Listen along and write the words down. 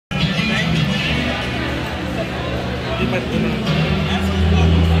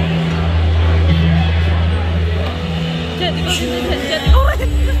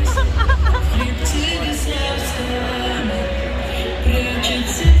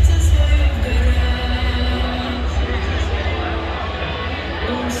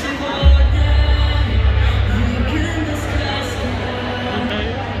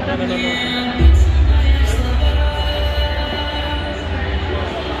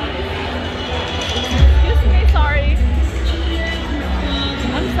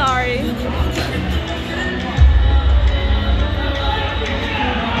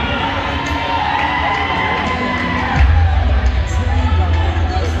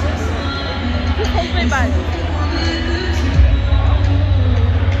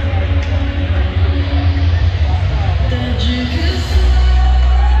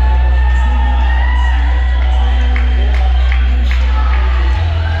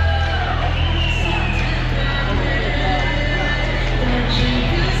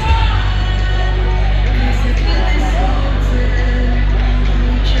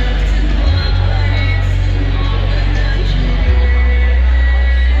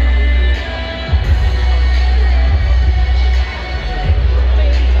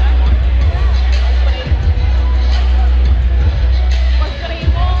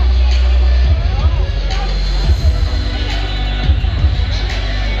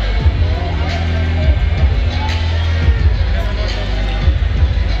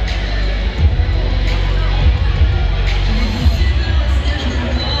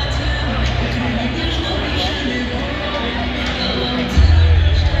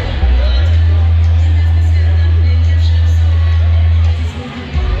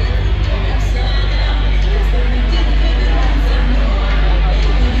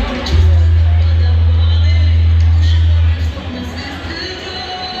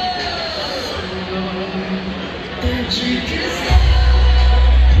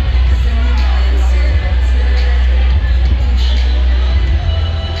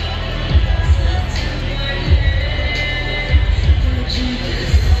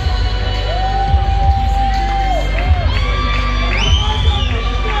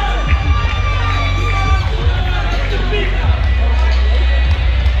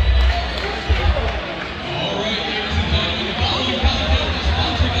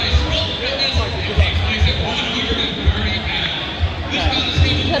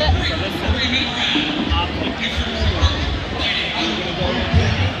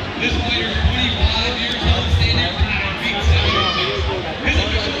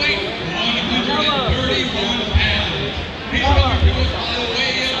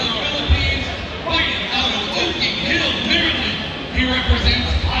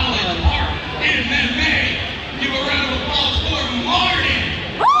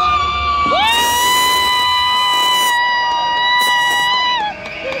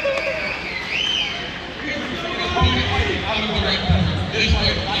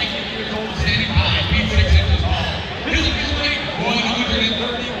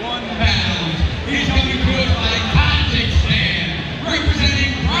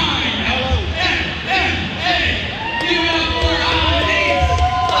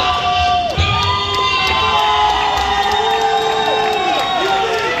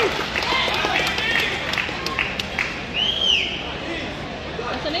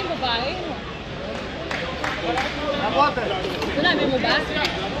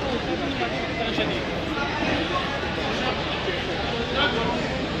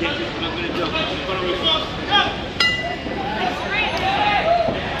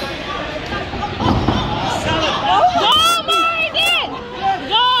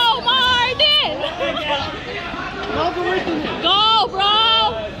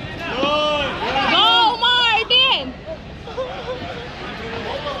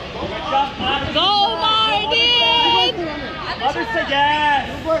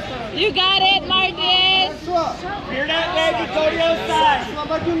You got it, Martin. Hear that, baby? Go to your side.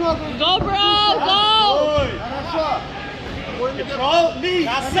 Go, bro. Go. Control me. You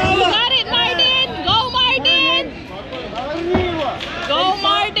got it, Martin. Go, Martin. Go,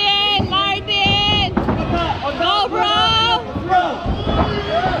 Martin. Martin. Go, bro.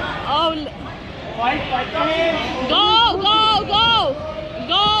 Oh. Fight the hand. Go, go, go.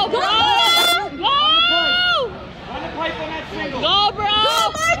 Go, bro. Go. Run the pipe on that single. Go, bro. Go,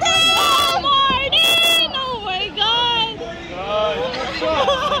 Martin. Go, Martin. Oh, my God.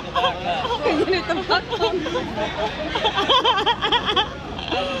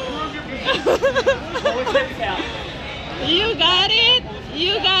 You got it.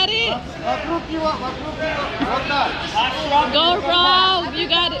 You got it. Go, bro. You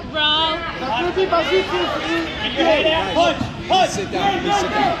got it, bro. позицию. Keep your head out. Punch. Punch. Sit down. Please sit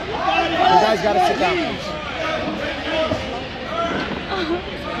down. You guys got to sit down, please.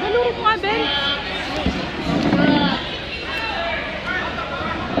 Nalurot mo nga, Ben.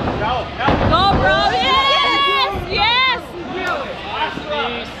 Go. Go. Go, bro. Yes! Yes!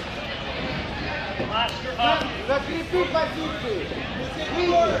 Posture up. Закрепи позицию.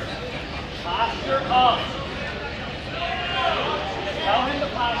 Posture up. Tell him to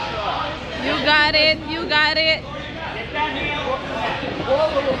posture up. You got it. You got it. Get that hand off the mat.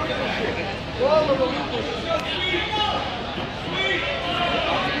 Голову выпусти. Голову выпусти.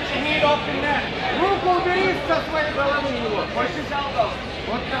 Hand off the mat. Руку убери со своей головы его. Push his elbow.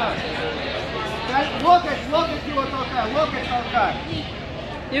 Вот так. Локоть, локоть его толкай, локоть толкай.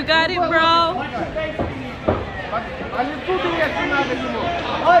 You got it, bro. Punch your face. По лицу бей, если надо ему.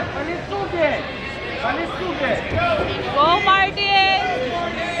 Ой, по лицу бей. По лицу бей. Go, Martin.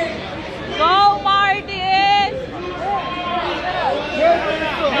 Go, Martin. Бей по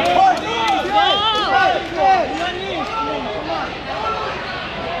лицу.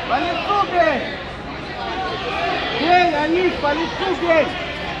 По лицу бей. Бей, Анис, по лицу бей.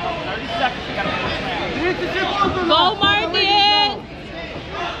 30 seconds. You got to push him out. 30 секунд у Go, нас. Martin.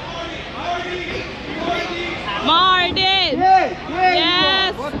 Martin. Бей, бей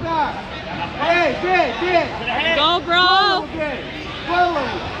Yes. его. Вот так. Бей, бей, бей. To the head. Go, bro. Голову бей. Голову.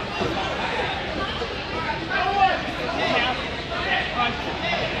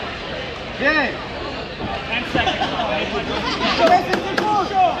 Бей. 10 seconds. 10 секунд.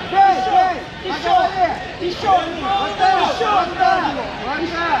 Бей, бей. По голове. Еще. Вот так. Вот так. Вот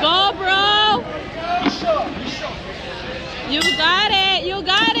так. Go, bro. You got it. You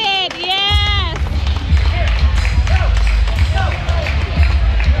got it. Yes.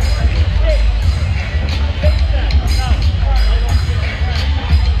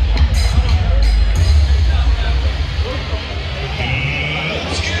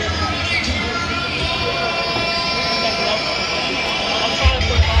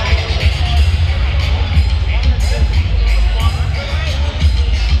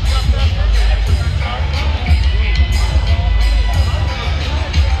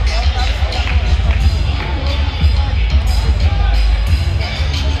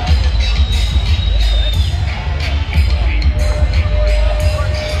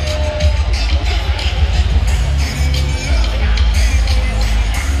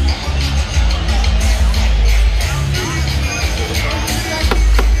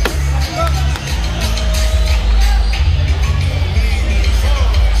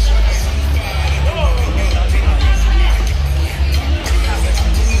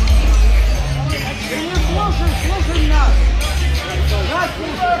 Слушай нас. Нас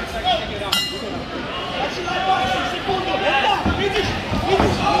слушай.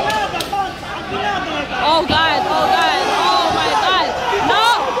 Oh God. Oh God. Oh my God. No.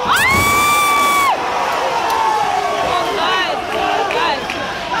 Ah! Oh God. Oh God.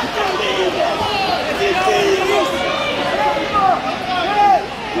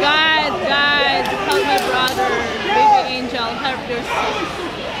 God. God. Help my brother. Baby angel. Help your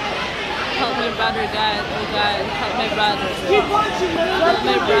Help my brother, God. Oh God. Help my brother. Help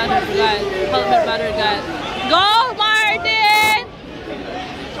my brother, God. Help my brother, God. Go, Martin!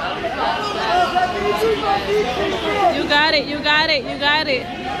 You got it. You got it. You got it.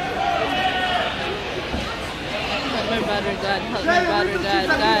 Help my brother, God. Help my brother, God.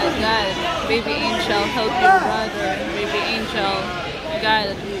 God, God. Baby angel, help your brother. Baby angel,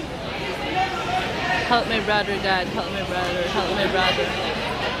 God. Help my brother, God. Help my brother. Help my brother.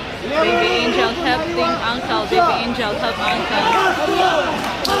 Baby angel, helping uncle. Baby angel, help uncle.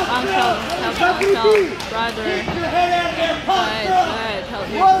 Help uncle. Help uncle. Brother. God, God, help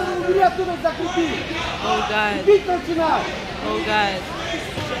me. Голову убери оттуда, закрепи. Oh God. Бить начинай. Oh God.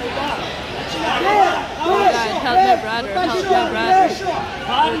 Бей, Oh God, help my brother. Help my brother.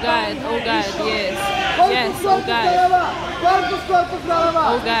 Oh God. Oh God. Yes. Yes. Oh God. Корпус, корпус, голова.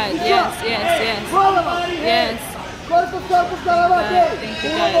 Oh God. Yes. Yes. Yes. Голова. Yes. Корпус, корпус, голова. God, Бей. thank you,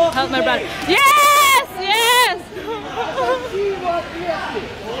 God. Help my brother. Yes. Yes. Отойди его от клетки.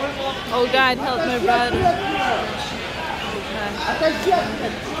 Oh God, help my brother. Отойди от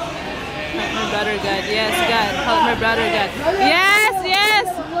клетки. Help my brother, God. Yes, God. Help my brother, God. Yes. Yes.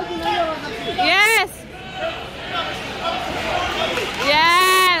 Ноги налево закрепи. Yes.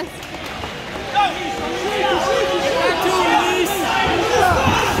 Yes.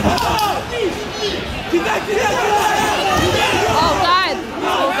 Oh God.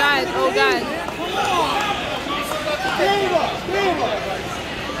 Oh God. Oh God. Бей его, бей его.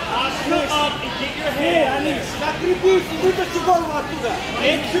 Posture up and get your head. Закрепись и вытащи голову оттуда.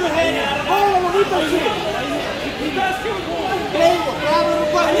 Голову вытащи. Бей его, правой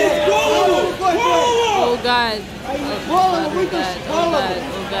рукой бей. Правой рукой бей. Oh God. Голову вытащи, голову.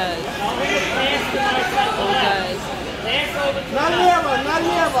 Oh God. Oh God. Налево,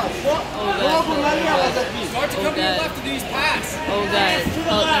 налево. Ногу налево забей. Oh God.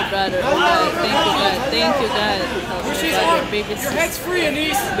 Help my brother. Oh God. Thank you, God. Thank you, God. Help my brother. Baby. Your head's free,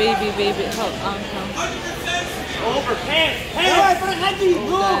 Anise. Baby. Help. Over. Hands. Давай, проходи. Oh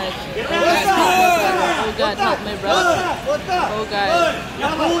God. Oh God. Help my brother. Вот так. Oh God.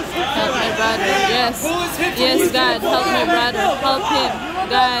 Help my brother. Yes. Yes, God. Help my brother. Help him.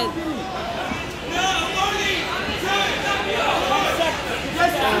 God.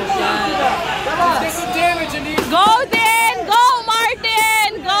 Take some damage, Anise. Go, Dan. Go,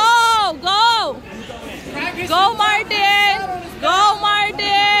 Martin. Go. Go, Martin. Go,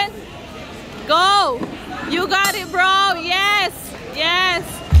 Martin. Go. You got it, bro. Yes.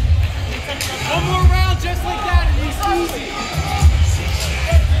 One more round just like that, Anise. Easy.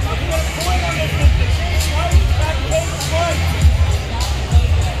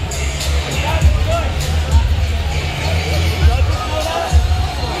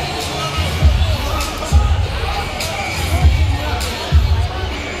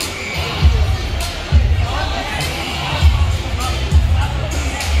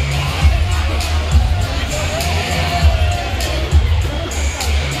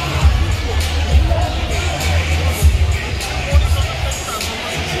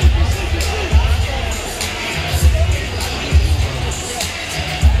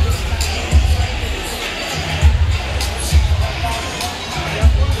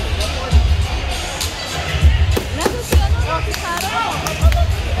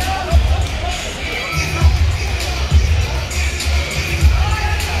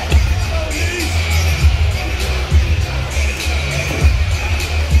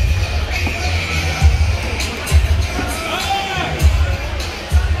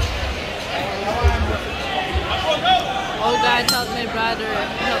 Oh God, help my brother.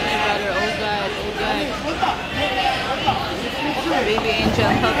 Help my brother. Oh God. Baby angel,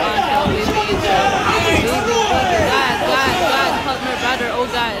 help Uncle. Baby angel. Baby. God, help my brother. Oh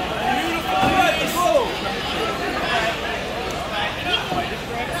God.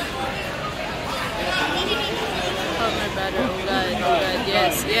 Help my brother. Oh God.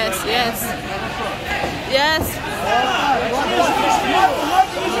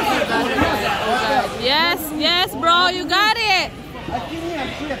 Yes. Yes, bro, you got it.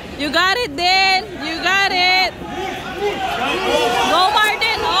 You got it, Dan. You got it. Go,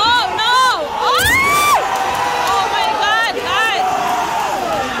 Martin. Oh, no. Oh my God, guys.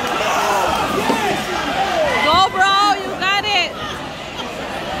 Go, bro. You got it.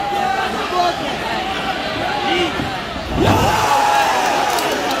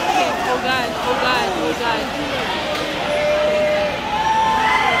 Oh God.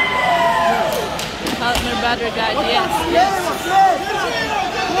 Help my brother, God. Yes.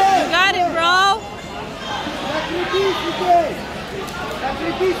 You got it, bro.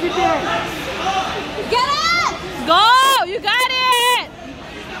 Get up! Go! You got it!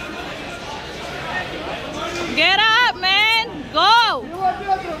 Get up, man! Go!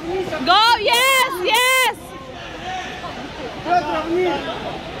 Go! Yes!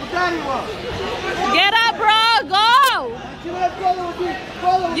 Get up, bro! Go!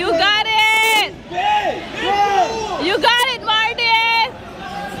 You got it! You got it, Martin!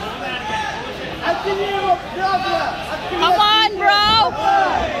 Come on, bro!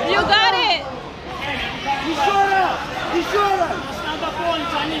 You got it!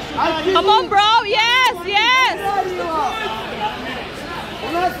 Come on, bro! Yes!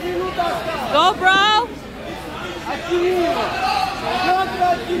 Go, bro!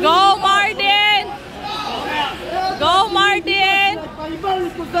 Go, Martin! Go, Martin!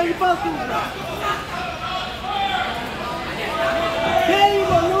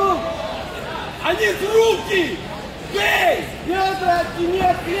 Они с руки! Бей!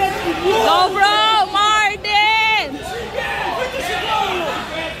 Go, bro! Martin!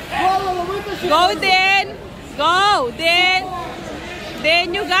 Go, Dan! Go, Dan!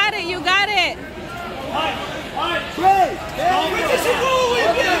 Dan, you got it! You got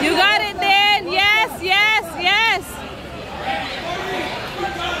it, Dan! Yes!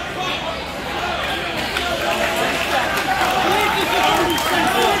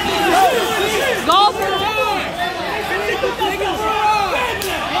 Go, bro!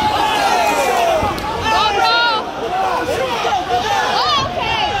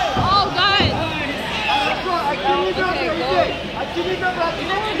 Okay! Oh, God!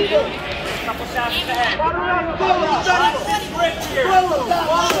 Okay, go. head.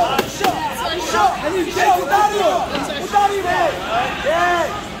 And you take Udario! Udario!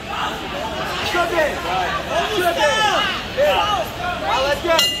 Yeah! Good.